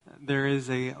There is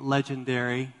a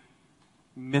legendary,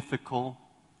 mythical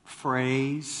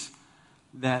phrase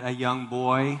that a young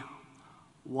boy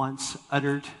once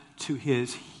uttered to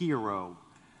his hero.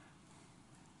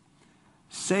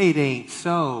 Say it ain't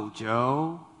so,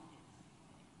 Joe.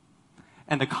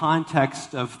 And the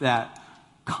context of that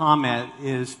comment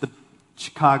is the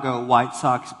Chicago White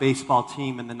Sox baseball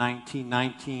team in the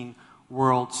 1919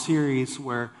 World Series,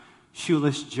 where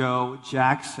Shoeless Joe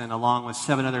Jackson, along with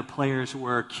 7 other players,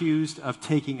 were accused of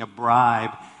taking a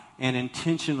bribe and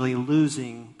intentionally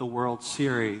losing the World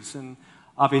Series. And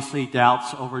obviously,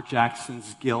 doubts over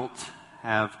Jackson's guilt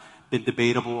have been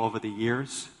debatable over the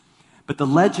years. But the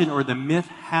legend or the myth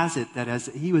has it that as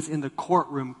he was in the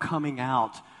courtroom coming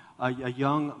out, a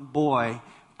young boy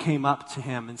came up to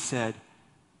him and said,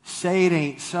 "Say it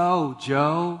ain't so,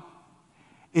 Joe."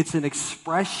 It's an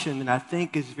expression that I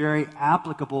think is very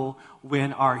applicable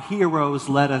when our heroes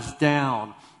let us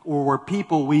down, or where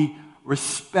people we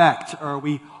respect or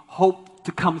we hope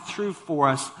to come through for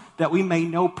us that we may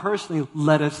know personally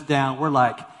let us down. We're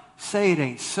like, "Say it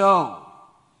ain't so."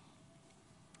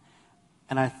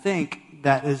 And I think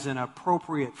that is an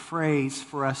appropriate phrase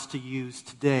for us to use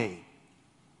today.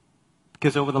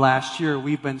 Because over the last year,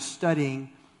 we've been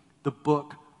studying the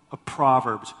book of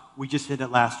Proverbs. We just did it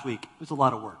last week. It was a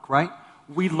lot of work, right?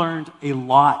 We learned a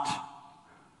lot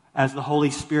as the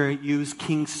Holy Spirit used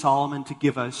King Solomon to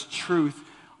give us truth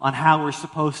on how we're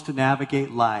supposed to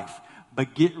navigate life.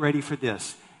 But get ready for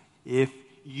this. If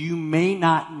you may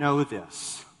not know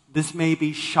this, this may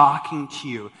be shocking to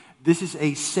you. This is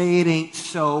a say it ain't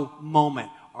so moment.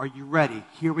 Are you ready?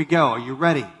 Here we go. Are you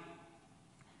ready?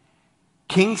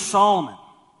 King Solomon,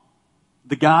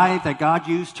 the guy that God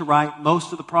used to write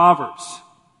most of the Proverbs,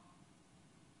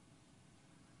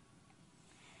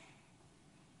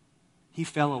 he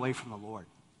fell away from the Lord.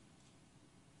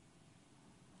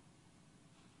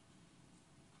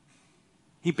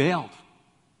 He bailed.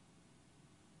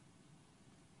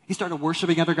 He started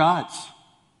worshiping other gods.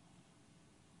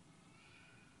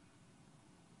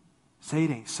 Say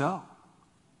it ain't so.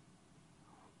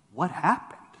 What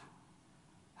happened?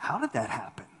 How did that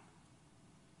happen?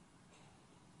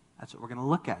 That's what we're going to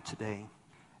look at today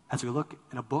as we look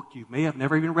in a book you may have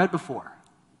never even read before.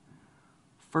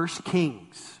 1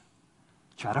 Kings.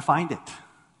 Try to find it.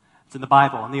 It's in the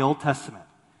Bible, in the Old Testament.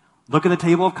 Look at the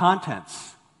table of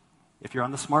contents. If you're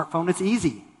on the smartphone, it's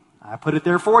easy. I put it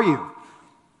there for you.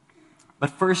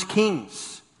 But 1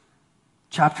 Kings,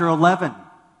 chapter 11,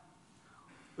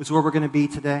 is where we're going to be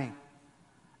today.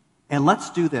 And let's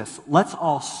do this. Let's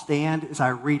all stand as I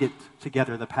read it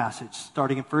together, the passage,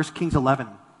 starting in 1 Kings 11.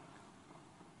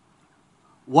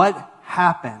 What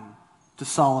happened to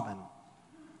Solomon?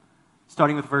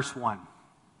 Starting with verse 1.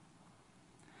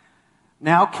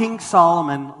 Now King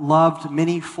Solomon loved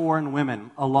many foreign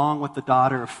women, along with the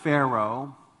daughter of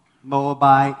Pharaoh,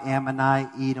 Moabite, Ammonite,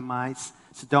 Edomites,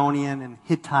 Sidonian, and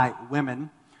Hittite women,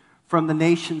 from the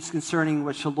nations concerning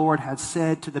which the Lord had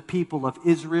said to the people of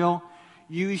Israel,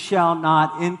 "You shall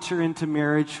not enter into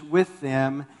marriage with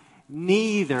them,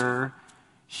 neither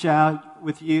shall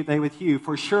they with you,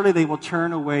 for surely they will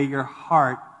turn away your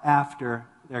heart after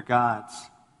their gods."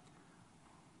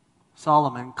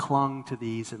 Solomon clung to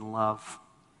these in love.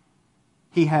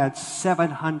 He had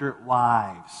 700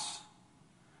 wives,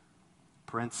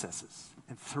 princesses,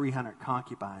 and 300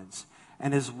 concubines,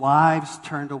 and his wives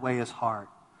turned away his heart.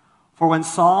 For when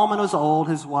Solomon was old,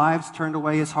 his wives turned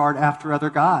away his heart after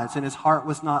other gods, and his heart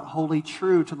was not wholly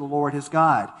true to the Lord his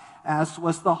God, as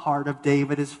was the heart of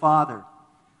David his father.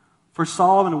 For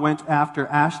Solomon went after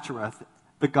Ashtoreth,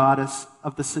 the goddess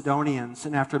of the Sidonians,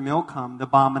 and after Milcom, the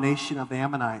abomination of the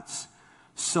Ammonites.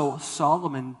 So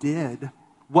Solomon did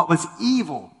what was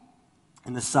evil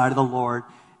in the sight of the Lord,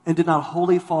 and did not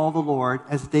wholly follow the Lord,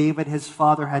 as David his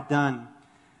father had done.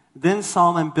 Then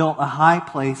Solomon built a high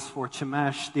place for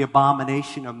Chemosh, the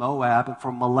abomination of Moab, and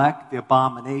for Molech, the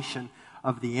abomination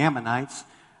of the Ammonites,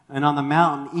 and on the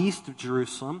mountain east of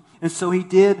Jerusalem. And so he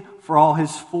did for all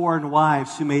his foreign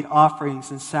wives who made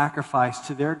offerings and sacrifice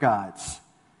to their gods.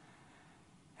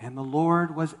 And the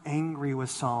Lord was angry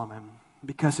with Solomon,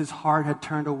 because his heart had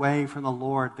turned away from the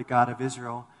Lord, the God of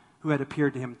Israel, who had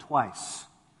appeared to him twice,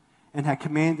 and had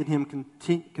commanded him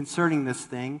concerning this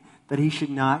thing, that he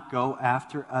should not go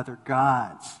after other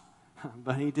gods.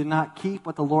 But he did not keep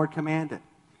what the Lord commanded.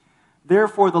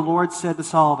 Therefore the Lord said to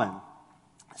Solomon,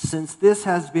 "Since this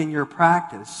has been your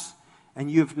practice, and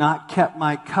you have not kept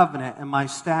my covenant and my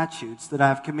statutes that I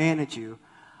have commanded you,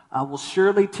 I will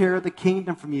surely tear the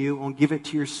kingdom from you and give it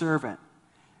to your servant.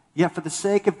 Yet for the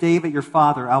sake of David your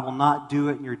father, I will not do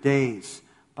it in your days,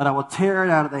 but I will tear it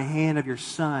out of the hand of your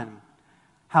son.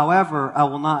 However, I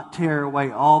will not tear away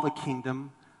all the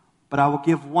kingdom, but I will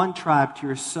give one tribe to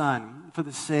your son for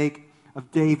the sake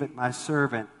of David, my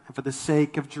servant, and for the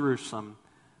sake of Jerusalem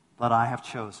that I have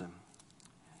chosen."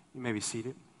 You may be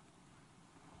seated.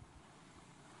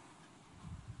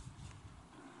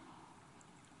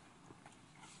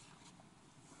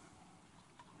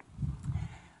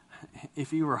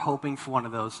 If you were hoping for one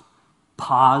of those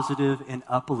positive and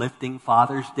uplifting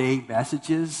Father's Day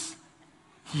messages,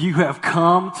 you have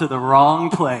come to the wrong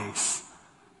place.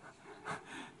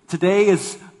 Today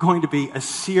is going to be a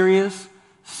serious,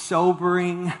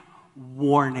 sobering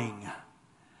warning.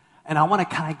 And I want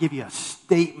to kind of give you a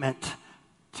statement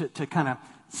to kind of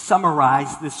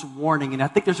summarize this warning. And I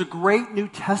think there's a great New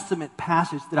Testament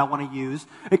passage that I want to use.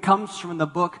 It comes from the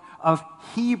book of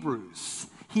Hebrews.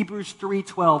 Hebrews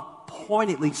 3:12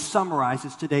 pointedly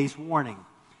summarizes today's warning.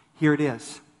 Here it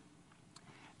is.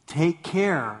 "Take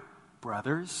care,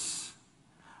 brothers,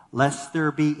 lest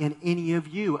there be in any of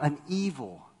you an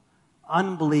evil,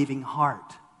 unbelieving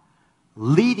heart,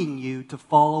 leading you to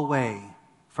fall away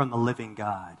from the living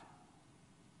God."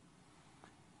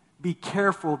 Be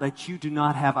careful that you do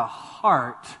not have a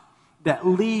heart that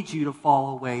leads you to fall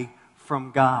away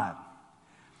from God.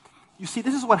 You see,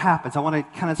 this is what happens. I want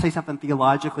to kind of say something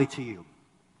theologically to you.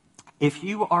 If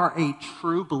you are a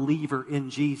true believer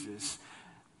in Jesus,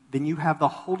 then you have the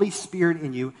Holy Spirit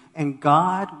in you, and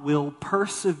God will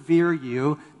persevere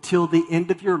you till the end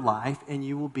of your life, and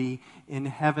you will be in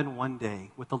heaven one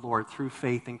day with the Lord through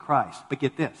faith in Christ. But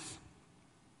get this.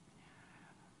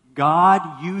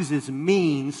 God uses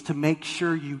means to make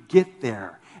sure you get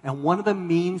there. And one of the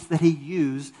means that He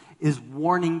used is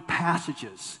warning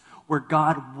passages, where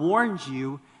God warns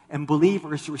you and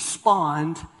believers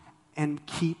respond and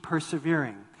keep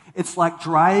persevering. It's like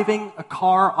driving a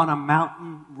car on a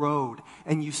mountain road,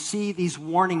 and you see these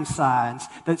warning signs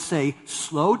that say,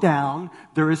 "Slow down,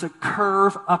 there is a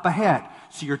curve up ahead."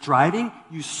 So you're driving,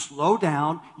 you slow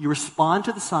down, you respond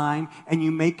to the sign, and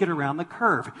you make it around the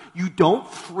curve. You don't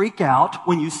freak out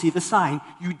when you see the sign.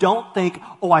 You don't think,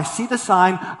 "Oh, I see the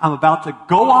sign, I'm about to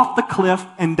go off the cliff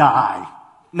and die."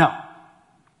 No.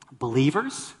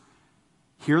 Believers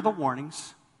hear the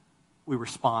warnings, we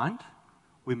respond,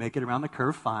 we make it around the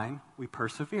curve fine, we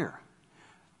persevere.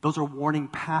 Those are warning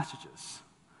passages.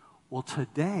 Well,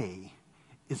 today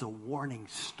is a warning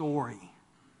story.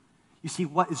 You see,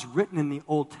 what is written in the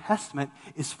Old Testament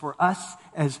is for us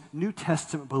as New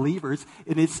Testament believers,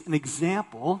 and it's an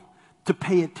example to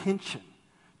pay attention,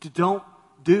 to don't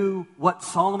do what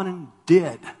Solomon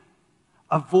did.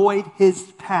 Avoid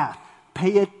his path.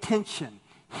 Pay attention.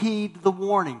 Heed the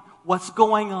warning. What's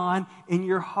going on in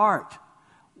your heart?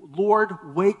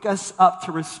 Lord, wake us up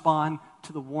to respond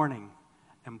to the warning.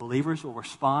 And believers will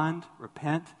respond,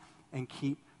 repent, and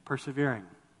keep persevering.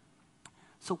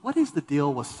 So what is the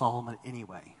deal with Solomon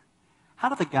anyway? How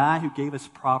did the guy who gave us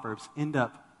Proverbs end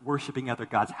up worshiping other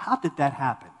gods? How did that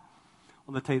happen?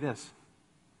 Well, let me tell you this.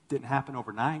 It didn't happen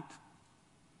overnight.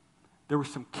 There were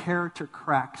some character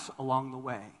cracks along the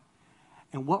way.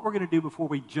 And what we're going to do before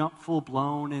we jump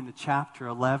full-blown into chapter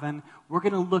 11, we're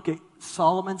going to look at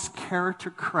Solomon's character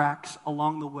cracks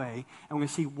along the way, and we're going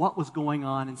to see what was going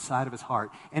on inside of his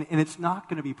heart. And it's not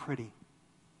going to be pretty.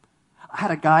 I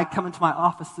had a guy come into my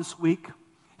office this week.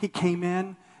 He came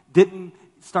in, didn't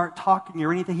start talking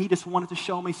or anything. He just wanted to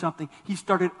show me something. He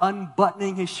started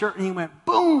unbuttoning his shirt, and he went,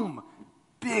 boom,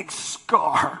 big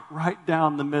scar right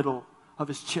down the middle of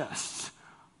his chest.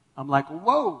 I'm like,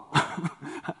 whoa,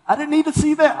 I didn't need to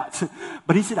see that.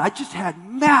 But he said, I just had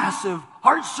massive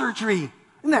heart surgery.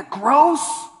 Isn't that gross?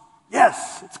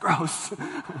 Yes, it's gross.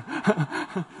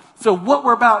 So what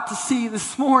we're about to see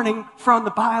this morning from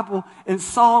the Bible in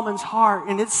Solomon's heart,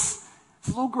 and it's a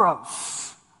little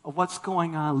gross of what's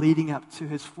going on leading up to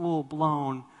his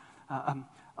full-blown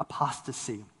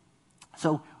apostasy.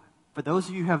 So for those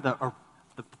of you who have the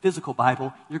physical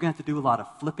Bible, you're going to have to do a lot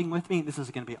of flipping with me. This is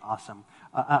going to be awesome.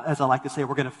 As I like to say,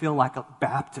 we're going to feel like a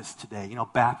Baptist today. You know,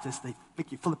 Baptists, they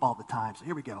think you flip all the time. So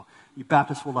here we go. You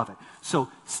Baptists will love it. So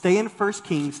stay in 1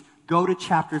 Kings. Go to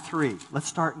chapter 3. Let's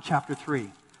start in chapter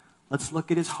 3. Let's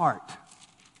look at his heart.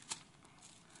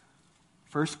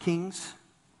 1 Kings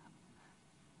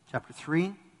chapter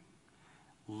 3.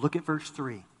 Look at verse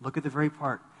 3. Look at the very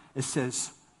part. It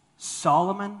says,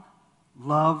 Solomon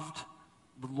loved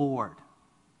the Lord.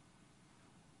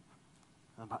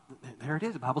 There it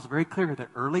is. The Bible's very clear that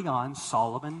early on,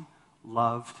 Solomon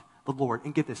loved the Lord.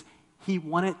 And get this, he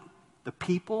wanted the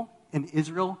people in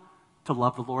Israel to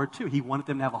love the Lord too. He wanted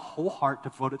them to have a whole heart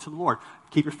devoted to the Lord.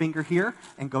 Keep your finger here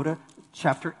and go to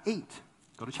chapter 8.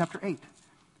 Go to chapter 8.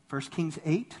 1 Kings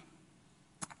 8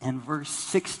 and verse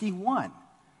 61.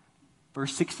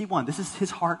 Verse 61, this is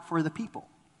his heart for the people.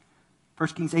 1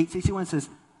 Kings 8:61 says,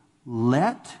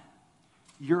 let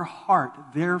your heart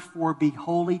therefore be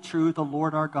wholly true to the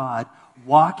Lord our God,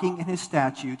 walking in his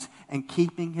statutes and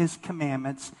keeping his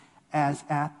commandments as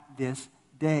at this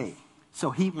day.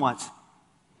 So he wants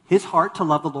his heart to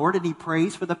love the Lord, and he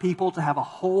prays for the people to have a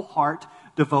whole heart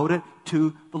devoted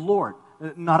to the Lord.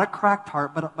 Not a cracked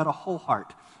heart, but a whole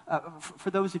heart.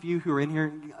 For those of you who are in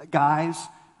here, guys,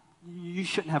 you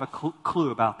shouldn't have a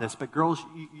clue about this, but girls,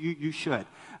 you should.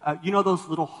 You know those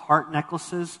little heart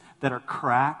necklaces that are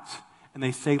cracked, and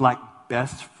they say like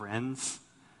best friends?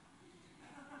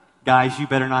 Guys, you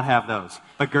better not have those.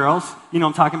 But girls, you know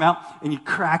what I'm talking about? And you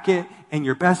crack it, and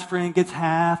your best friend gets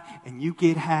half, and you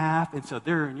get half, and so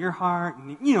they're in your heart,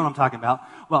 and you know what I'm talking about.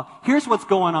 Well, here's what's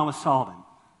going on with Solomon.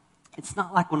 It's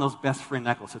not like one of those best friend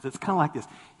necklaces. It's kind of like this.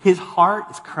 His heart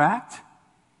is cracked,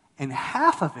 and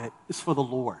half of it is for the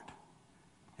Lord.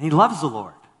 And he loves the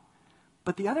Lord.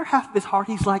 But the other half of his heart,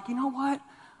 he's like, you know what?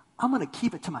 I'm going to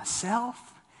keep it to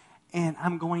myself, and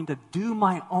I'm going to do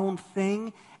my own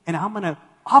thing, and I'm going to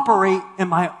operate in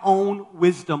my own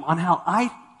wisdom on how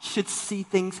I should see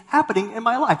things happening in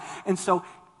my life. And so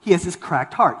he has this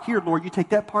cracked heart. Here, Lord, you take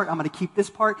that part. I'm going to keep this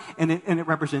part, and it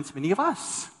represents many of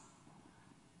us.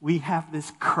 We have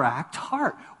this cracked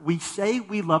heart. We say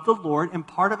we love the Lord, and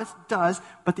part of us does,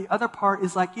 but the other part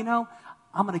is like, you know,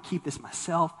 I'm going to keep this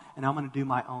myself, and I'm going to do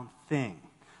my own thing.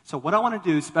 So what I want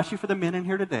to do, especially for the men in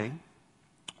here today,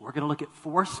 we're going to look at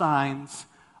 4 signs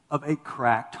of a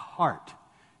cracked heart.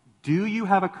 Do you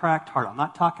have a cracked heart? I'm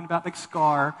not talking about big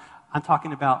scar. I'm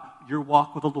talking about your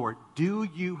walk with the Lord. Do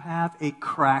you have a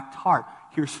cracked heart?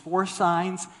 Here's 4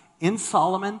 signs in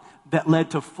Solomon that led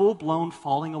to full-blown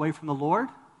falling away from the Lord.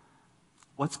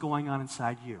 What's going on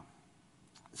inside you?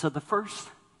 So the first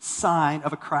sign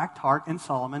of a cracked heart in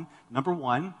Solomon, number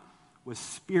 1, was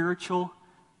spiritual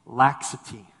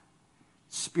laxity.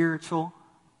 Spiritual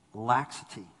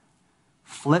laxity.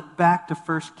 Flip back to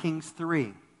 1 Kings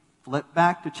 3. Flip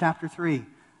back to chapter 3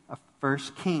 of 1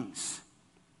 Kings.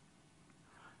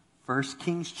 1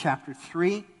 Kings chapter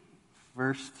 3,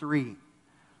 verse 3.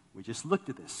 We just looked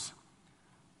at this.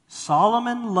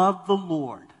 Solomon loved the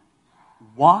Lord,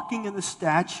 walking in the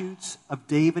statutes of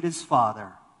David his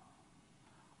father.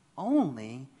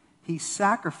 Only he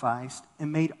sacrificed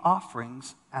and made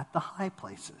offerings at the high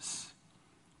places.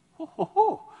 Ho, ho,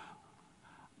 ho.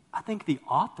 I think the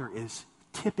author is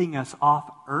tipping us off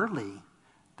early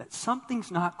that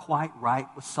something's not quite right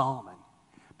with Solomon,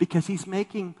 because he's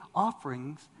making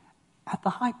offerings at the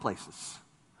high places.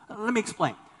 Let me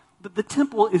explain. The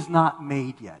temple is not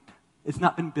made yet. It's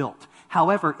not been built.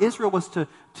 However, Israel was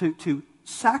to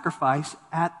sacrifice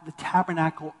at the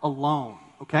tabernacle alone,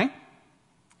 okay?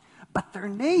 But their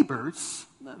neighbors,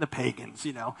 the pagans,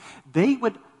 you know, they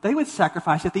would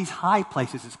sacrifice at these high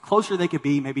places as closer they could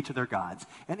be maybe to their gods.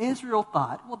 And Israel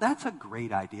thought, well, that's a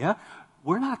great idea.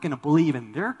 We're not going to believe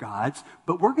in their gods,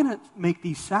 but we're going to make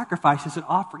these sacrifices and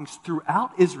offerings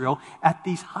throughout Israel at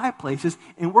these high places,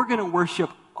 and we're going to worship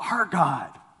our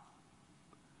God.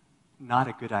 Not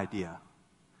a good idea.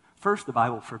 First, the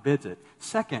Bible forbids it.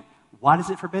 Second, why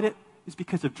does it forbid it? It's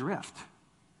because of drift.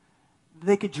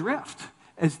 They could drift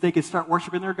as they could start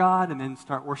worshiping their God and then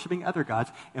start worshiping other gods.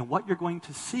 And what you're going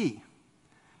to see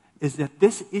is that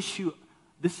this issue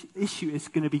is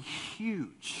going to be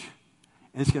huge.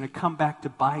 And it's going to come back to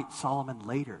bite Solomon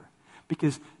later.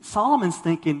 Because Solomon's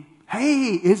thinking,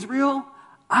 hey, Israel,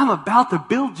 I'm about to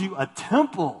build you a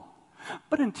temple.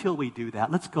 But until we do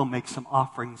that, let's go make some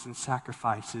offerings and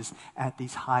sacrifices at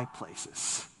these high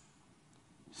places.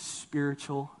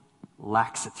 Spiritual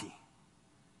laxity.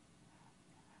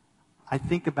 I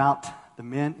think about the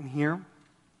men in here.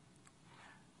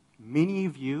 Many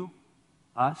of you,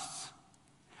 us,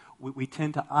 we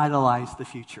tend to idolize the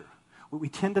future. We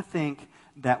tend to think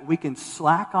that we can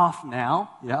slack off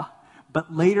now, yeah,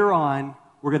 but later on,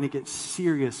 we're going to get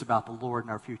serious about the Lord in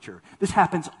our future. This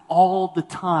happens all the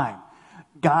time.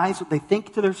 Guys, they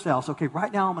think to themselves, okay,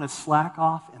 right now I'm going to slack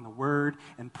off in the word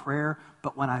and prayer,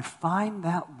 but when I find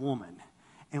that woman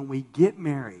and we get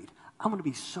married, I'm going to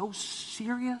be so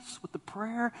serious with the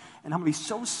prayer, and I'm going to be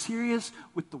so serious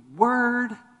with the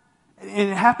word. And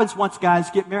it happens once guys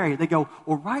get married. They go,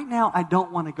 well, right now I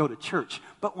don't want to go to church,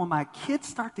 but when my kids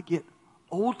start to get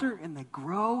older and they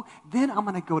grow, then I'm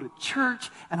going to go to church,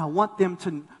 and I want them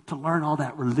to learn all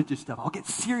that religious stuff. I'll get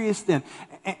serious then.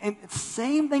 And the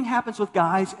same thing happens with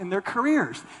guys in their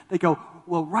careers. They go,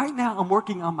 well, right now I'm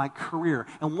working on my career,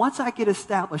 and once I get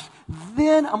established,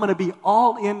 then I'm going to be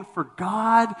all in for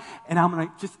God, and I'm going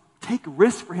to just take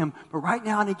risks for him. But right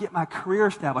now I need to get my career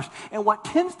established. And what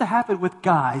tends to happen with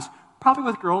guys, probably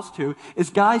with girls too, is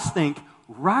guys think,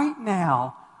 right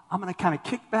now, I'm going to kind of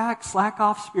kick back, slack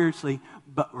off spiritually,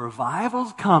 but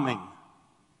revival's coming.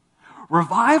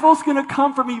 Revival's going to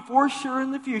come for me for sure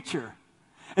in the future.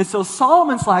 And so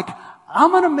Solomon's like,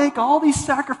 I'm going to make all these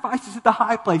sacrifices at the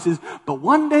high places, but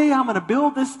one day I'm going to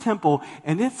build this temple,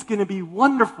 and it's going to be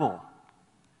wonderful.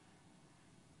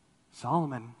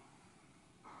 Solomon,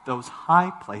 those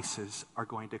high places are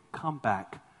going to come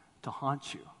back to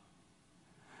haunt you.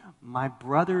 My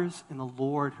brothers in the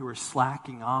Lord who are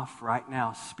slacking off right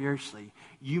now spiritually,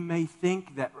 you may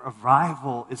think that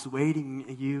revival is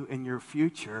waiting you in your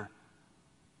future,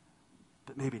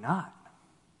 but maybe not.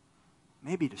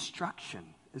 Maybe destruction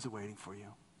is awaiting for you.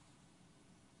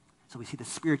 So we see the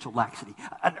spiritual laxity,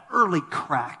 an early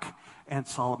crack in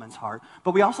Solomon's heart.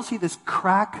 But we also see this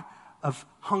crack of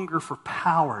hunger for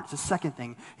power. It's the second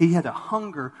thing. He had a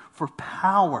hunger for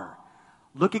power.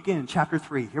 Look again in chapter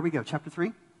 3. Here we go, chapter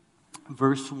 3,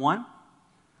 verse 1.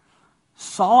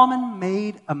 Solomon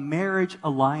made a marriage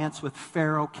alliance with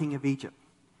Pharaoh, king of Egypt.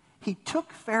 He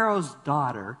took Pharaoh's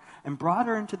daughter and brought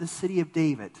her into the city of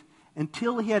David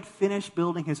until he had finished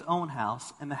building his own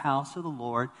house and the house of the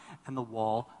Lord and the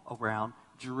wall around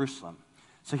Jerusalem.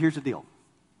 So here's the deal.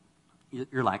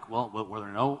 You're like, well, were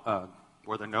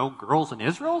there no girls in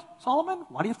Israel, Solomon?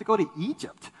 Why do you have to go to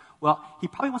Egypt? Well, he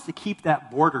probably wants to keep that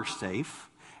border safe,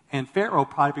 and Pharaoh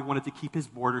probably wanted to keep his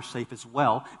border safe as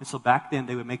well. And so back then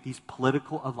they would make these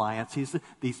political alliances,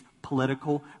 these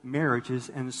political marriages,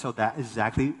 and so that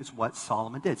exactly is what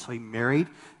Solomon did. So he married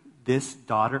this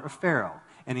daughter of Pharaoh.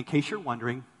 And in case you're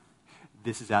wondering,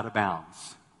 this is out of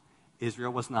bounds.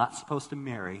 Israel was not supposed to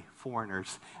marry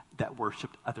foreigners that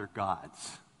worshiped other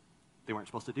gods. They weren't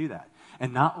supposed to do that.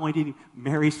 And not only did he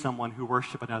marry someone who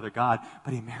worshiped another god,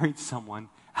 but he married someone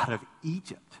out of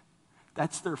Egypt.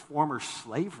 That's their former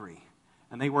slavery.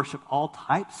 And they worship all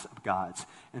types of gods.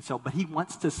 And so, but he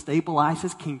wants to stabilize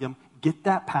his kingdom, get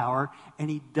that power, and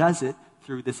he does it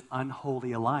through this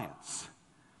unholy alliance.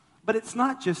 But it's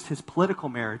not just his political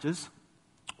marriages.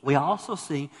 We also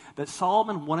see that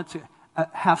Solomon wanted to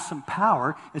have some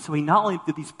power, and so he not only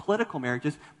did these political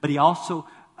marriages, but he also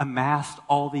amassed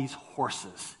all these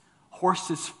horses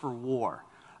for war.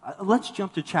 Let's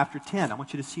jump to chapter 10. I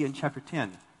want you to see it in chapter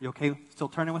 10. You okay? Still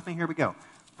turning with me? Here we go.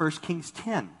 1 Kings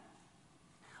 10.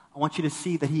 I want you to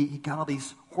see that he got all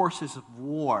these horses of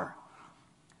war.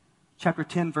 Chapter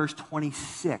 10, verse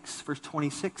 26. Verse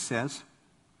 26 says,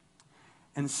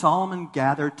 and Solomon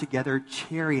gathered together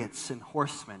chariots and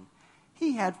horsemen.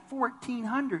 He had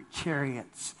 1,400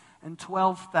 chariots and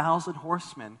 12,000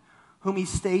 horsemen, whom he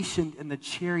stationed in the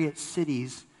chariot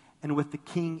cities and with the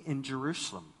king in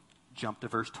Jerusalem. Jump to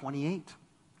verse 28.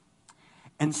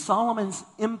 And Solomon's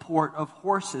import of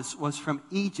horses was from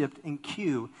Egypt and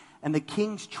Kue, and the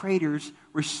king's traders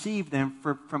received them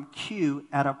from Kue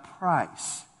at a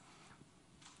price.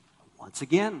 Once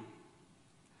again,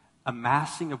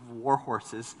 amassing of war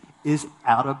horses is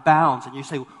out of bounds. And you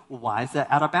say, well, why is that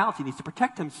out of bounds? He needs to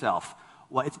protect himself.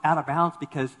 Well, it's out of bounds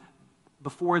because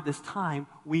before this time,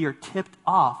 we are tipped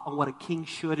off on what a king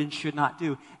should and should not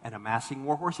do. And amassing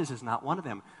war horses is not one of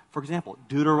them. For example,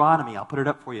 Deuteronomy, I'll put it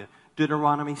up for you.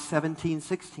 Deuteronomy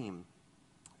 17:16.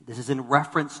 This is in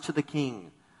reference to the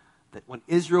king. That when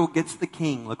Israel gets the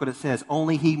king, look what it says.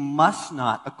 Only he must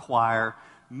not acquire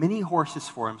many horses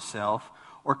for himself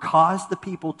or cause the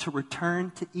people to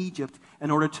return to Egypt in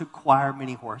order to acquire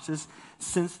many horses,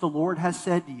 since the Lord has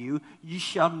said to you, you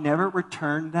shall never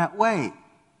return that way.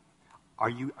 Are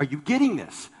you getting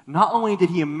this? Not only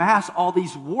did he amass all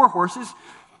these war horses,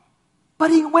 but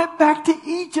he went back to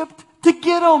Egypt to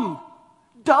get them.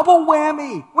 Double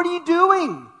whammy. What are you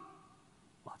doing?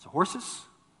 Lots of horses.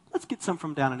 Let's get some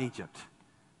from down in Egypt.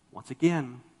 Once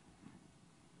again,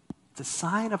 it's a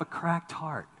sign of a cracked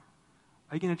heart.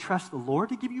 Are you going to trust the Lord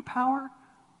to give you power? Or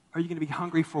are you going to be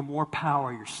hungry for more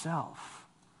power yourself?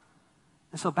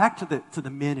 And so back to the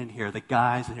men in here, the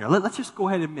guys in here. Let's just go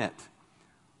ahead and admit,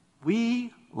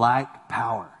 we like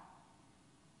power.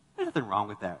 There's nothing wrong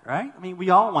with that, right? I mean,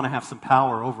 we all want to have some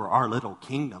power over our little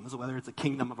kingdoms, whether it's a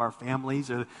kingdom of our families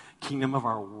or the kingdom of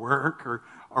our work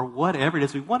or whatever it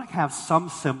is. We want to have some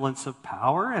semblance of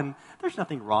power, and there's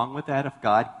nothing wrong with that if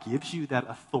God gives you that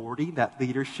authority, that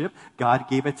leadership. God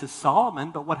gave it to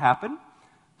Solomon, but what happened?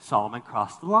 Solomon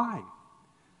crossed the line.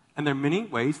 And there are many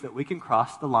ways that we can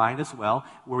cross the line as well,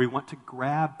 where we want to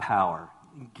grab power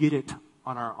and get it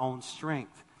on our own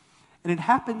strength. And it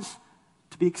happens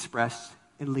to be expressed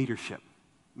in leadership.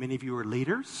 Many of you are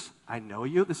leaders. I know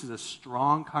you. This is a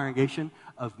strong congregation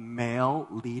of male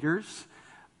leaders.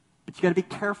 But you got to be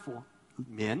careful,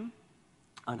 men,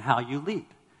 on how you lead.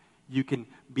 You can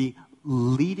be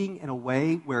leading in a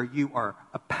way where you are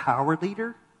a power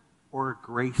leader or a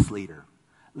grace leader.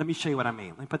 Let me show you what I mean.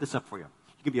 Let me put this up for you.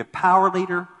 You can be a power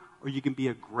leader or you can be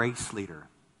a grace leader.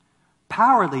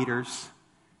 Power leaders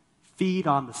feed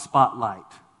on the spotlight.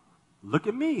 Look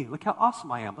at me. Look how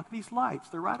awesome I am. Look at these lights.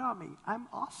 They're right on me. I'm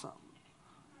awesome.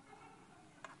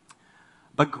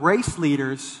 But grace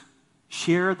leaders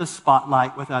share the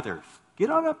spotlight with others. Get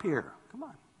on up here. Come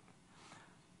on.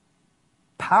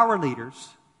 Power leaders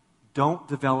don't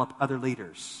develop other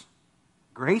leaders.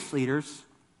 Grace leaders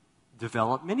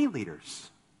develop many leaders.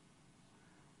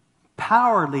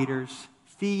 Power leaders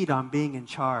feed on being in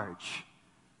charge.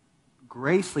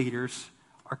 Grace leaders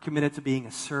are committed to being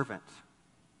a servant.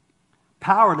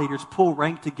 Power leaders pull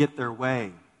rank to get their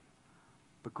way,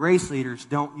 but grace leaders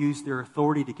don't use their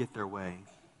authority to get their way.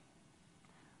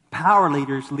 Power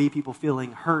leaders leave people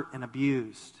feeling hurt and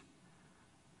abused.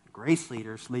 Grace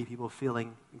leaders leave people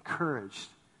feeling encouraged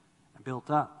and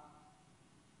built up.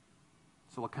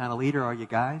 So what kind of leader are you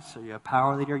guys? Are you a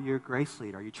power leader or are you a grace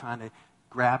leader? Are you trying to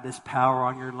grab this power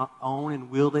on your own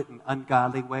and wield it in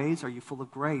ungodly ways? Are you full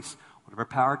of grace? Whatever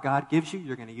power God gives you,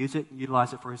 you're going to use it and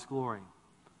utilize it for His glory.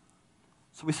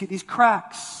 So we see these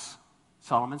cracks.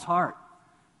 Solomon's heart.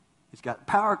 He's got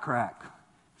power crack.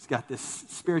 He's got this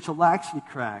spiritual laxity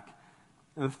crack.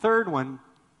 And the third one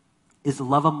is the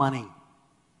love of money.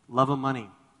 Love of money.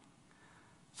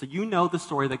 So you know the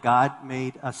story that God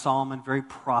made Solomon very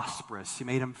prosperous. He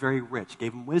made him very rich.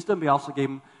 Gave him wisdom, but He also gave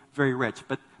him very rich.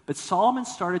 But Solomon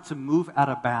started to move out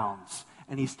of bounds,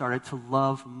 and he started to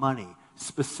love money,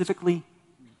 specifically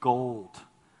gold.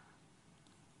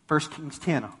 1 Kings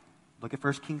 10. Look at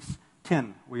 1 Kings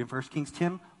 10. We're in 1 Kings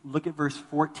 10. Look at verse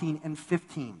 14 and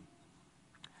 15.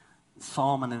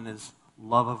 Solomon and his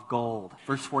love of gold.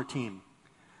 Verse 14.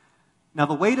 Now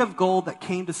the weight of gold that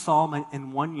came to Solomon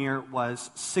in 1 year was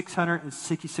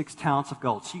 666 talents of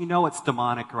gold. So you know it's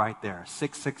demonic right there.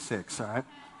 666, all right?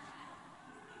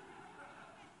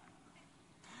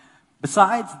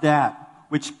 Besides that,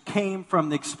 which came from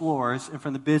the explorers and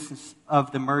from the business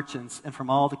of the merchants and from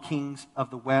all the kings of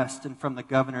the west and from the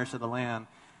governors of the land.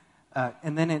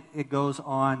 And then it goes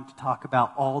on to talk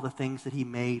about all the things that he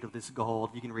made of this gold.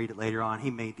 You can read it later on. He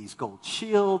made these gold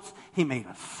shields. He made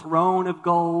a throne of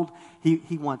gold.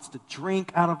 He wants to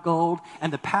drink out of gold.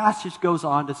 And the passage goes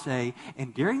on to say,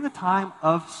 and during the time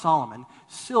of Solomon,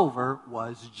 silver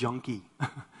was junky.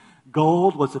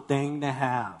 Gold was a thing to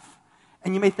have.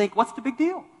 And you may think, what's the big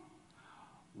deal?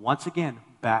 Once again,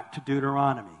 back to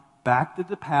Deuteronomy. Back to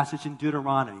the passage in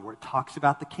Deuteronomy where it talks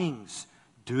about the kings.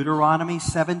 Deuteronomy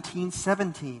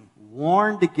 17:17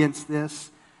 warned against this.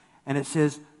 And it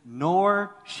says,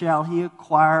 nor shall he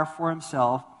acquire for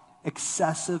himself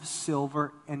excessive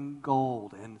silver and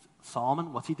gold. And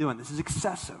Solomon, what's he doing? This is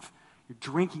excessive. You're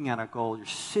drinking out of gold. You're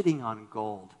sitting on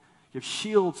gold. You have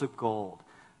shields of gold.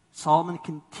 Solomon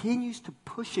continues to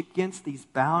push against these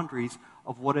boundaries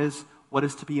of what is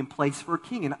to be in place for a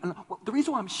king. And the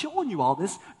reason why I'm showing you all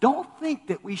this, don't think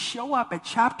that we show up at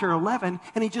chapter 11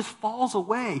 and he just falls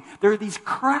away. There are these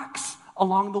cracks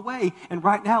along the way. And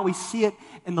right now we see it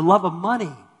in the love of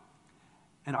money.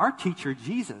 And our teacher,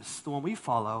 Jesus, the one we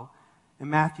follow, in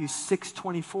Matthew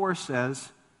 6:24 says,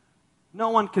 no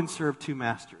one can serve two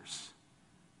masters.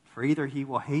 For either he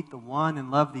will hate the one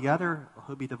and love the other, or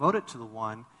he'll be devoted to the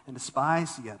one and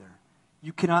despise the other.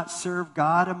 You cannot serve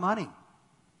God and money.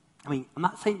 I mean, I'm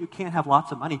not saying you can't have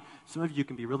lots of money. Some of you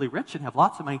can be really rich and have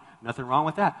lots of money. Nothing wrong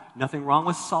with that. Nothing wrong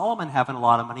with Solomon having a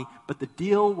lot of money. But the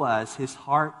deal was his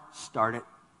heart started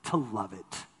to love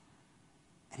it.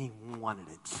 And he wanted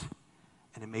it.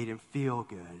 And it made him feel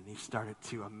good. And he started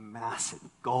to amass it.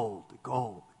 Gold,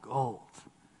 gold, gold.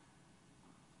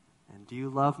 And do you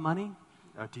love money?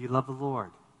 Or do you love the Lord?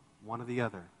 One or the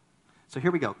other. So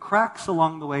here we go. Cracks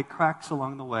along the way, cracks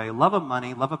along the way. Love of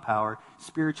money, love of power,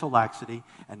 spiritual laxity.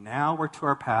 And now we're to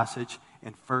our passage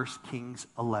in 1 Kings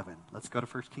 11. Let's go to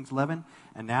 1 Kings 11.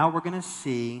 And now we're going to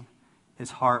see his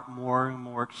heart more and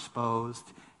more exposed.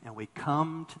 And we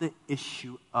come to the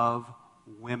issue of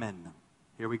women.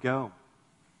 Here we go.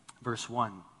 Verse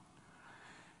 1.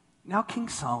 Now King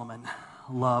Solomon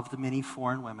loved many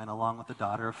foreign women along with the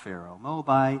daughter of Pharaoh,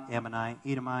 Moabite, Ammonite,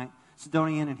 Edomite,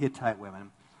 Sidonian, and Hittite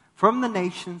women, from the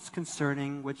nations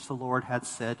concerning which the Lord had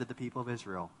said to the people of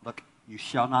Israel, look, you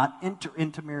shall not enter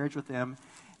into marriage with them,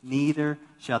 neither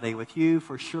shall they with you,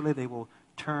 for surely they will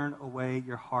turn away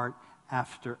your heart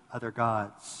after other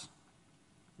gods.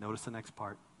 Notice the next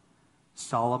part.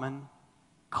 Solomon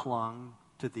clung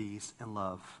to these in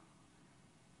love.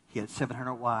 He had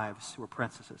 700 wives who were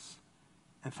princesses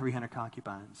and 300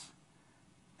 concubines.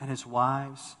 And his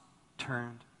wives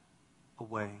turned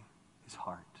away his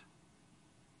heart.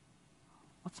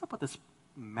 what's up with this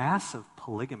massive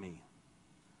polygamy?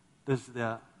 Does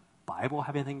the Bible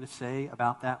have anything to say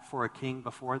about that for a king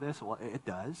before this? Well, it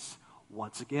does.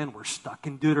 Once again, we're stuck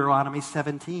in Deuteronomy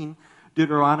 17.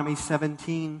 Deuteronomy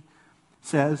 17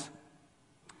 says,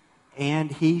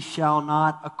 "And he shall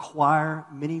not acquire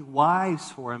many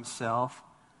wives for himself,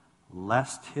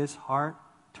 lest his heart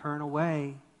turn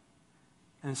away."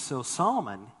 And so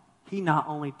Solomon, he not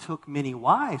only took many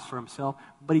wives for himself,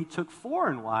 but he took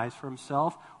foreign wives for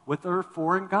himself with their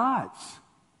foreign gods.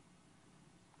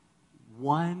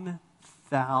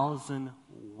 1,000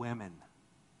 women.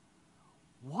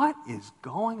 What is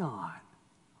going on?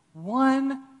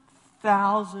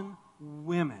 1,000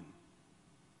 women.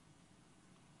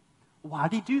 Why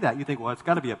did he do that? You think, well, it's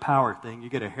got to be a power thing. You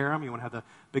get a harem, you want to have the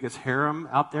biggest harem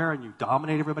out there, and you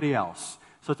dominate everybody else.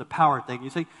 So it's a power thing. You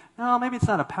say, no, maybe it's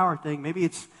not a power thing. Maybe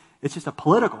it's just a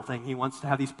political thing. He wants to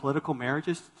have these political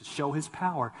marriages to show his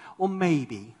power. Well,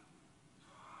 maybe.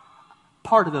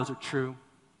 Part of those are true.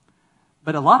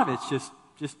 But a lot of it's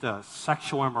just a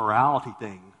sexual immorality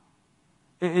thing.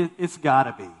 It's got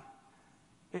to be.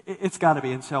 It's got to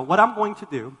be. And so what I'm going to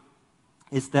do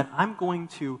is that I'm going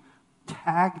to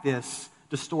tag this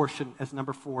distortion as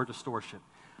number 4, distortion.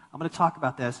 I'm going to talk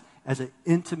about this as an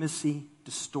intimacy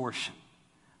distortion.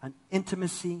 An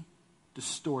intimacy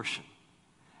distortion.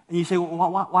 And you say,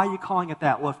 well, why are you calling it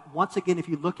that? Well, once again, if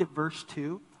you look at verse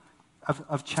 2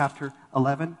 of chapter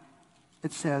 11,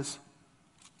 it says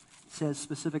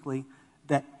specifically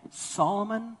that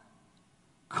Solomon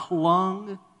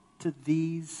clung to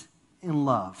these in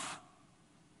love.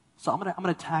 So I'm going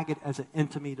to tag it as an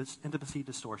intimacy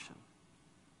distortion.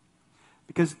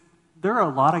 Because there are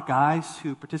a lot of guys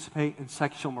who participate in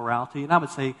sexual morality, and I would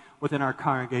say within our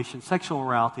congregation, sexual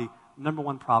morality, number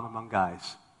 1 problem among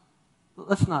guys.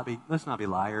 Let's not be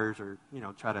liars or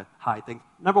try to hide things.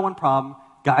 Number 1 problem,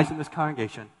 guys in this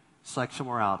congregation, sexual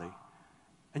morality.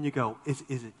 And you go, is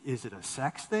it a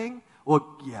sex thing?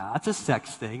 Well, yeah, it's a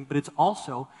sex thing, but it's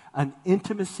also an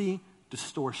intimacy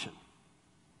distortion.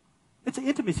 It's an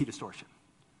intimacy distortion.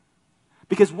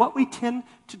 Because what we tend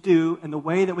to do, and the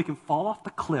way that we can fall off the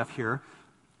cliff here,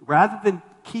 rather than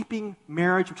keeping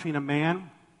marriage between a man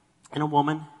and a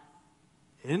woman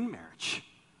in marriage,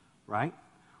 right?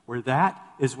 Where that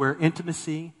is where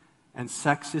intimacy and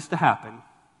sex is to happen.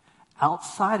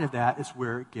 Outside of that is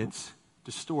where it gets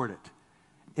distorted.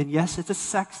 And yes, it's a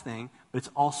sex thing, but it's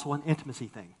also an intimacy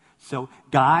thing. So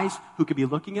guys who could be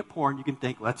looking at porn, you can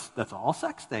think, well, that's all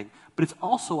sex thing. But it's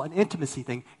also an intimacy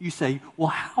thing. You say, well,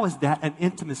 how is that an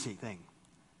intimacy thing?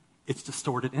 It's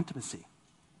distorted intimacy.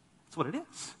 That's what it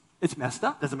is. It's messed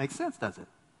up. Doesn't make sense, does it?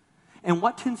 And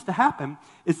what tends to happen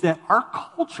is that our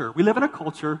culture, we live in a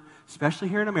culture, especially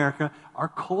here in America, our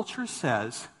culture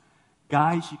says,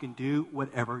 guys, you can do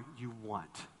whatever you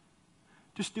want.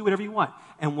 Just do whatever you want.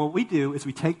 And what we do is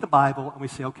we take the Bible and we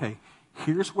say, okay,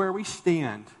 here's where we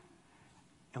stand.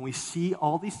 And we see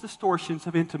all these distortions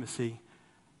of intimacy,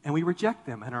 and we reject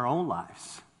them in our own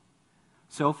lives.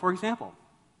 So, for example,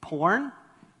 porn,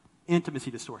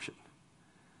 intimacy distortion.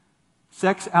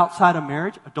 Sex outside of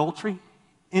marriage, adultery,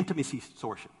 intimacy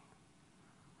distortion.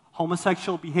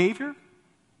 Homosexual behavior,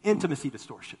 intimacy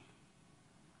distortion.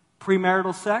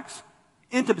 Premarital sex,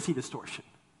 intimacy distortion.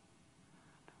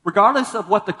 Regardless of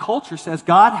what the culture says,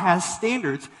 God has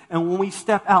standards, and when we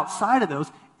step outside of those,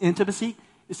 intimacy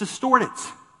is distorted.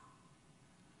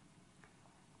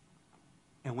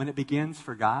 And when it begins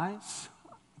for guys,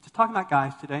 just talking about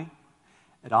guys today,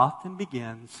 it often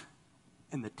begins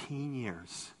in the teen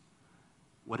years.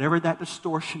 Whatever that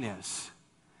distortion is.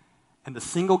 And the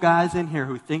single guys in here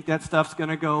who think that stuff's going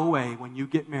to go away when you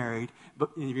get married, but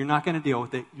if you're not going to deal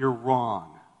with it, you're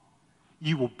wrong.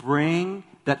 You will bring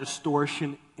that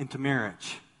distortion into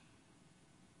marriage.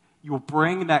 You will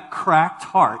bring that cracked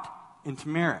heart into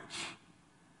marriage.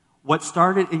 What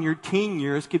started in your teen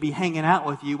years could be hanging out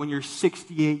with you when you're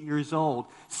 68 years old,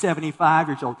 75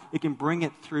 years old. It can bring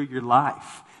it through your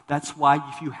life. That's why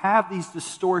if you have these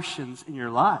distortions in your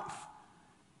life,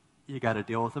 you got to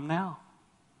deal with them now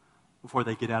before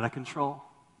they get out of control.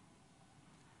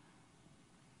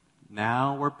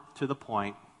 Now we're to the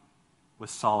point with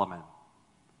Solomon.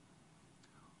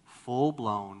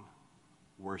 Full-blown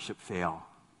worship fail.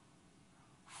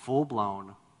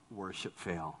 Full-blown worship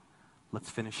fail. Let's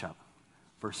finish up.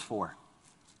 Verse 4.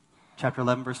 Chapter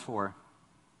 11, verse 4.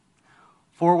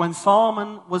 For when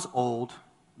Solomon was old,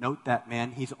 note that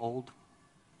man, he's old,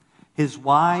 his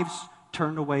wives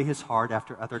turned away his heart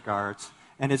after other gods,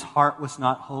 and his heart was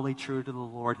not wholly true to the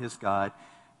Lord his God,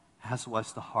 as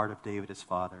was the heart of David his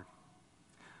father.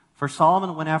 For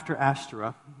Solomon went after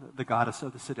Ashtoreth, the goddess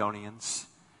of the Sidonians,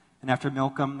 and after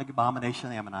Milcom, the abomination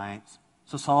of the Ammonites.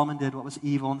 So Solomon did what was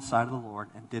evil in the sight of the Lord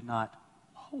and did not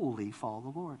wholly follow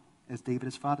the Lord, as David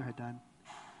his father had done.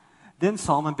 Then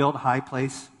Solomon built a high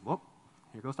place. Whoop,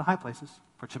 here goes the high places.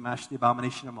 For Chemosh, the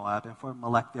abomination of Moab, and for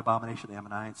Melech, the abomination of the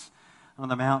Ammonites, and on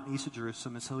the mountain east of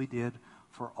Jerusalem, and so he did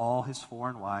for all his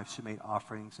foreign wives who made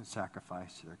offerings and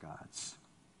sacrifice to their gods.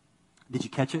 Did you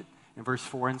catch it in verse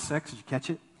 4 and 6? Did you catch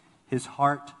it? His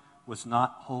heart was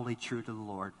not wholly true to the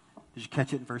Lord. Did you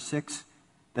catch it in verse 6?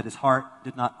 That his heart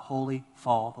did not wholly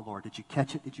follow the Lord. Did you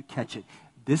catch it? Did you catch it?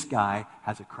 This guy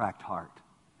has a cracked heart.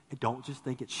 And don't just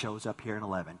think it shows up here in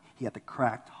 11. He had the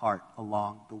cracked heart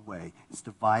along the way. It's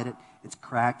divided, it's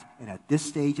cracked, and at this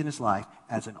stage in his life,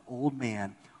 as an old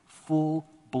man,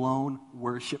 full-blown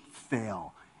worship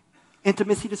fail.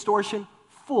 Intimacy distortion,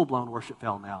 full-blown worship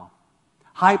fail now.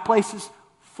 High places,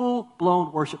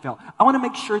 full-blown worship fail. I want to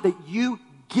make sure that you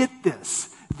get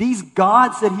this. These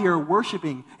gods that he are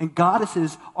worshiping and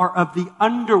goddesses are of the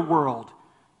underworld.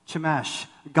 Chemosh,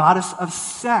 goddess of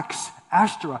sex.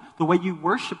 Ashtoreth, the way you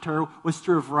worshipped her was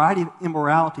through a variety of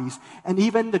immoralities. And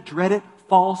even the dreaded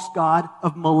false god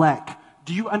of Molech.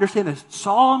 Do you understand this?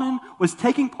 Solomon was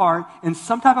taking part in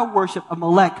some type of worship of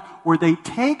Molech where they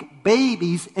take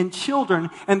babies and children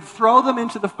and throw them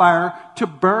into the fire to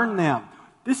burn them.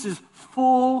 This is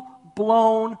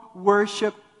full-blown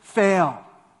worship fail.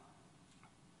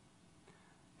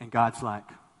 And God's like,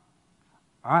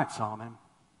 all right, Solomon,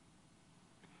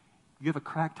 you have a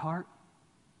cracked heart?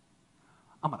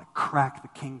 I'm going to crack the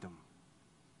kingdom.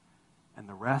 And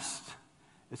the rest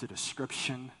is a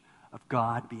description of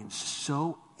God being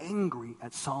so angry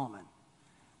at Solomon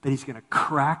that he's going to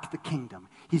crack the kingdom.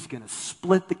 He's going to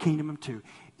split the kingdom in two.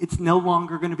 It's no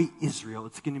longer going to be Israel.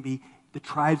 It's going to be, the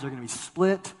tribes are going to be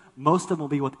split. Most of them will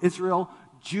be with Israel.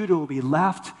 Judah will be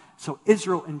left. So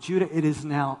Israel and Judah, it is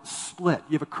now split.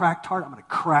 You have a cracked heart, I'm going to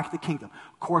crack the kingdom.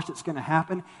 Of course, it's going to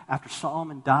happen after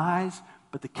Solomon dies,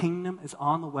 but the kingdom is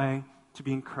on the way to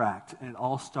being cracked. And it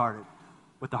all started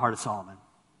with the heart of Solomon.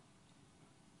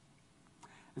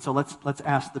 And so let's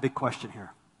ask the big question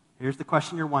here. Here's the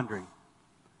question you're wondering.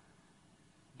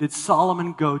 Did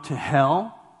Solomon go to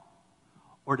hell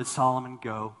or did Solomon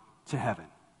go to heaven?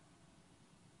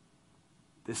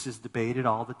 This is debated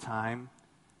all the time,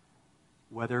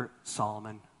 whether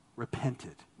Solomon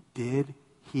repented. Did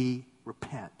he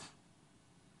repent?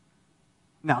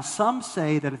 Now, some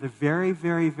say that at the very,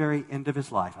 very, very end of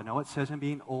his life, I know it says him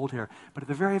being old here, but at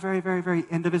the very, very, very, very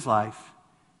end of his life,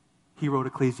 he wrote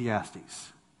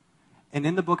Ecclesiastes. And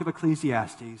in the book of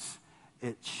Ecclesiastes,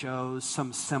 it shows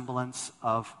some semblance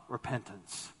of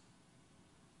repentance.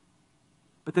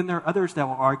 But then there are others that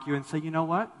will argue and say, you know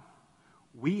what?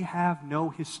 We have no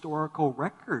historical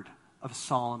record of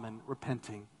Solomon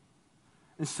repenting.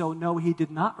 And so, no, he did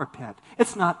not repent.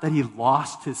 It's not that he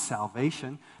lost his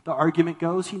salvation. The argument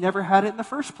goes he never had it in the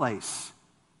first place.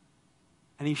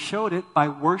 And he showed it by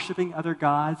worshiping other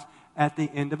gods at the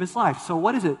end of his life. So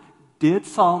what is it? Did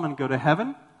Solomon go to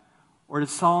heaven or did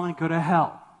Solomon go to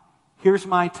hell? Here's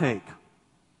my take.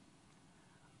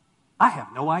 I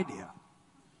have no idea.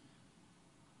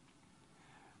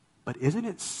 But isn't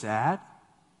it sad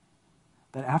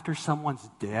that after someone's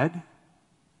dead,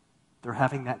 they're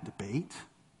having that debate?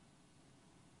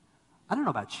 I don't know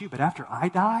about you, but after I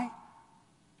die,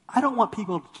 I don't want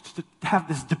people to have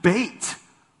this debate.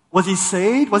 Was he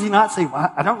saved? Was he not saved?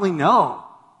 I don't really know.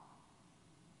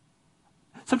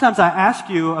 Sometimes I ask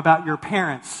you about your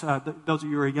parents, those of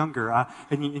you who are younger,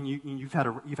 and you've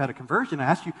had a conversion. I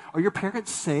ask you, are your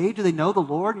parents saved? Do they know the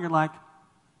Lord? And you're like,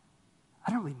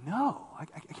 I don't really know. I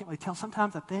can't really tell.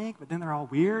 Sometimes I think, but then they're all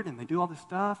weird and they do all this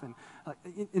stuff.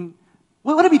 And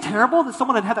would it be terrible that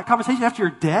someone had had that conversation after you're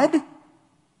dead?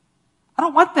 I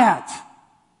don't want that.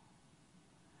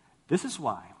 This is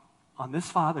why, on this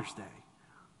Father's Day,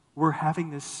 we're having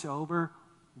this sober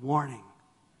warning.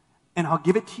 And I'll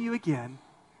give it to you again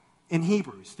in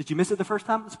Hebrews. Did you miss it the first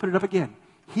time? Let's put it up again.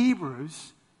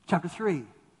 Hebrews chapter 3.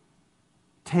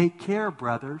 Take care,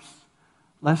 brothers,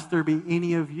 lest there be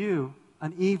any of you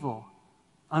an evil,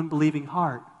 unbelieving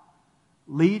heart,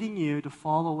 leading you to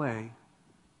fall away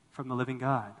from the living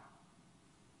God.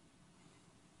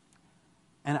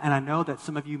 And I know that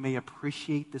some of you may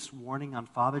appreciate this warning on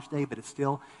Father's Day, but it's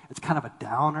kind of a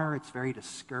downer. It's very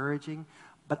discouraging.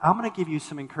 But I'm going to give you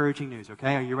some encouraging news,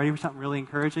 okay? Are you ready for something really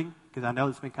encouraging? Because I know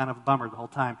it's been kind of a bummer the whole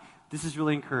time. This is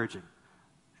really encouraging.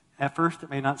 At first, it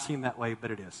may not seem that way,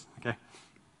 but it is, okay?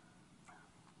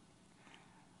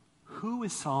 Who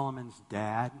is Solomon's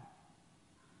dad?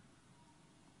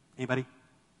 Anybody?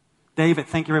 David,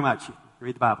 thank you very much. You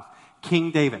read the Bible. King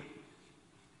David.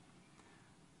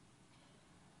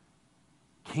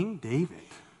 King David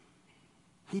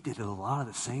he did a lot of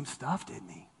the same stuff, didn't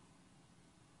he?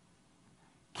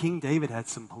 King David had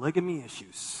some polygamy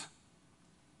issues.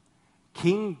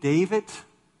 King David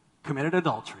committed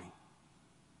adultery.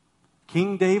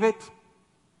 King David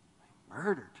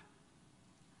murdered.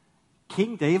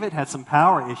 King David had some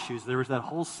power issues. There was that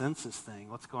whole census thing.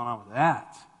 What's going on with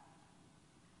that?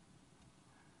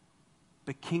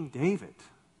 But King David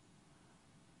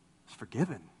was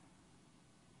forgiven.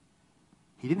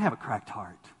 He didn't have a cracked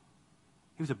heart.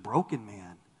 He was a broken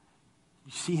man.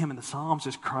 You see him in the Psalms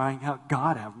just crying out,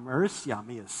 God, have mercy on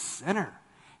me, a sinner.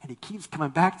 And he keeps coming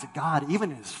back to God,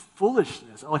 even in his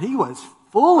foolishness. Oh, he was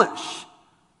foolish.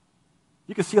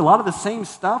 You can see a lot of the same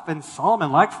stuff in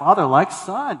Solomon, like father, like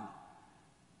son.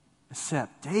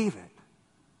 Except David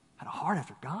had a heart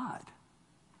after God.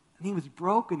 And he was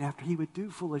broken after he would do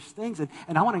foolish things.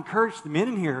 And I want to encourage the men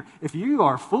in here, if you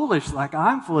are foolish like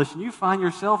I'm foolish and you find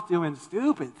yourself doing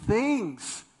stupid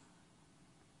things,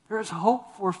 there is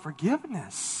hope for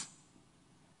forgiveness.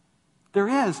 There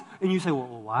is. And you say, well,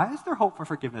 why is there hope for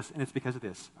forgiveness? And it's because of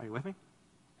this. Are you with me?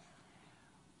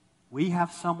 We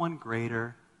have someone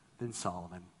greater than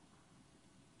Solomon.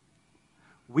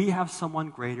 We have someone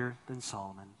greater than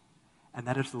Solomon. And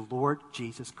that is the Lord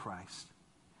Jesus Christ.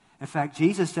 In fact,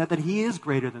 Jesus said that he is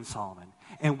greater than Solomon.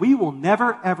 And we will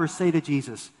never, ever say to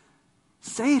Jesus,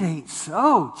 say it ain't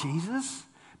so, Jesus.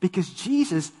 Because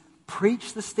Jesus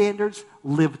preached the standards,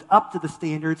 lived up to the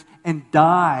standards, and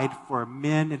died for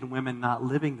men and women not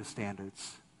living the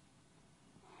standards.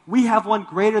 We have one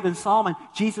greater than Solomon,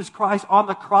 Jesus Christ on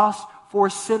the cross for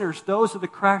sinners. Those are the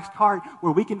cracked heart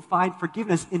where we can find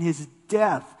forgiveness in his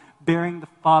death, bearing the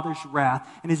Father's wrath,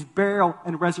 and his burial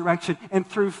and resurrection. And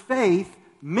through faith,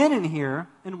 men in here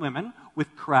and women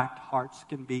with cracked hearts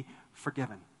can be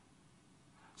forgiven.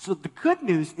 So the good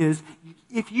news is,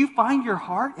 if you find your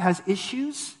heart has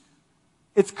issues,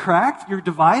 it's cracked, you're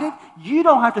divided, you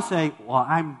don't have to say, well,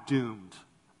 I'm doomed.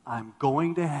 I'm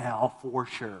going to hell for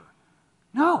sure.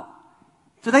 No.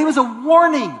 Today was a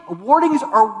warning. Warnings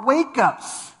are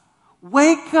wake-ups.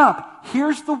 Wake up.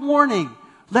 Here's the warning.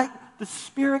 Let the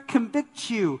Spirit convict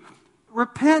you.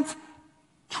 Repent.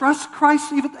 Trust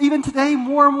Christ even today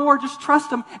more and more. Just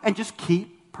trust him and just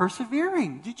keep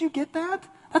persevering. Did you get that?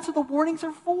 That's what the warnings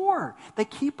are for. They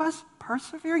keep us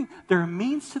persevering. They're a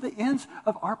means to the ends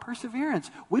of our perseverance.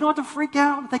 We don't have to freak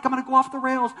out and think, I'm going to go off the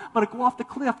rails. I'm going to go off the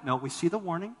cliff. No, we see the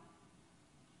warning.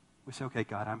 We say, okay,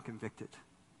 God, I'm convicted.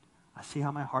 I see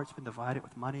how my heart's been divided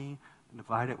with money, been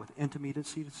divided with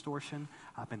intimacy, distortion.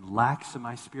 I've been lax in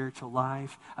my spiritual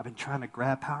life. I've been trying to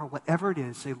grab power. Whatever it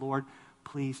is, say, Lord,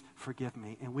 please forgive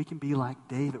me. And we can be like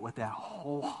David with that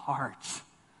whole heart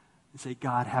and say,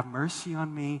 God, have mercy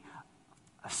on me,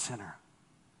 a sinner.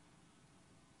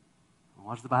 And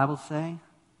what does the Bible say?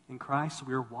 In Christ,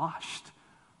 we are washed.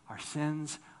 Our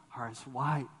sins are as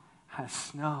white as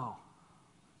snow.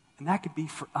 And that could be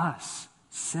for us,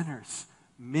 sinners,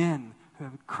 men who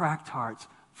have cracked hearts,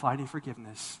 finding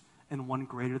forgiveness, and one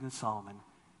greater than Solomon,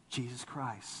 Jesus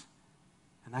Christ.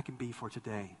 And that can be for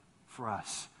today, for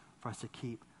us to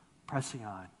keep pressing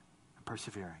on and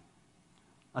persevering.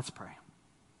 Let's pray.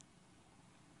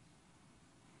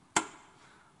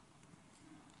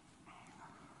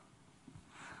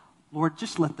 Lord,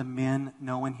 just let the men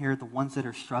know in here, the ones that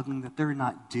are struggling, that they're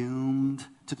not doomed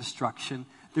to destruction.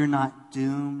 They're not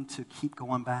doomed to keep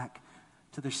going back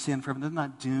to their sin forever. They're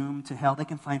not doomed to hell. They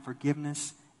can find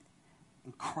forgiveness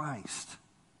in Christ.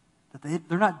 That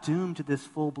they're not doomed to this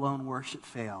full-blown worship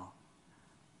fail.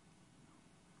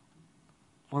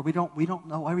 Lord, we don't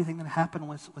know everything that happened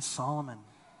with Solomon.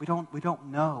 We don't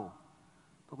know.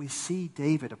 But we see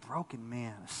David, a broken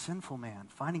man, a sinful man,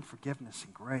 finding forgiveness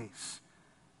and grace.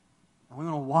 And we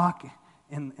want to walk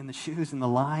in the shoes, in the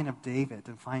line of David,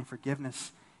 and find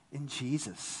forgiveness in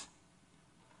Jesus.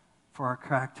 For our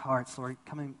cracked hearts, Lord,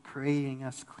 come and creating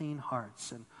us clean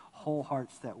hearts and whole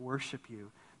hearts that worship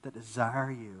you, that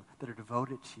desire you, that are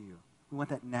devoted to you. We want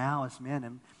that now as men.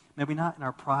 And may we not in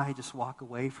our pride just walk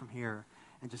away from here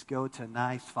and just go to a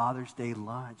nice Father's Day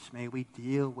lunch. May we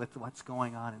deal with what's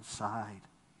going on inside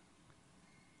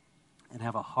and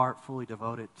have a heart fully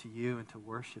devoted to you and to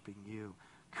worshiping you.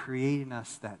 Create in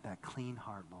us that clean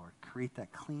heart, Lord. Create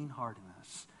that clean heart in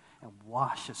us and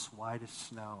wash us white as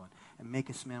snow and make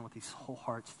us men with these whole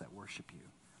hearts that worship you.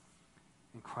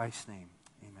 In Christ's name,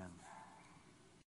 amen.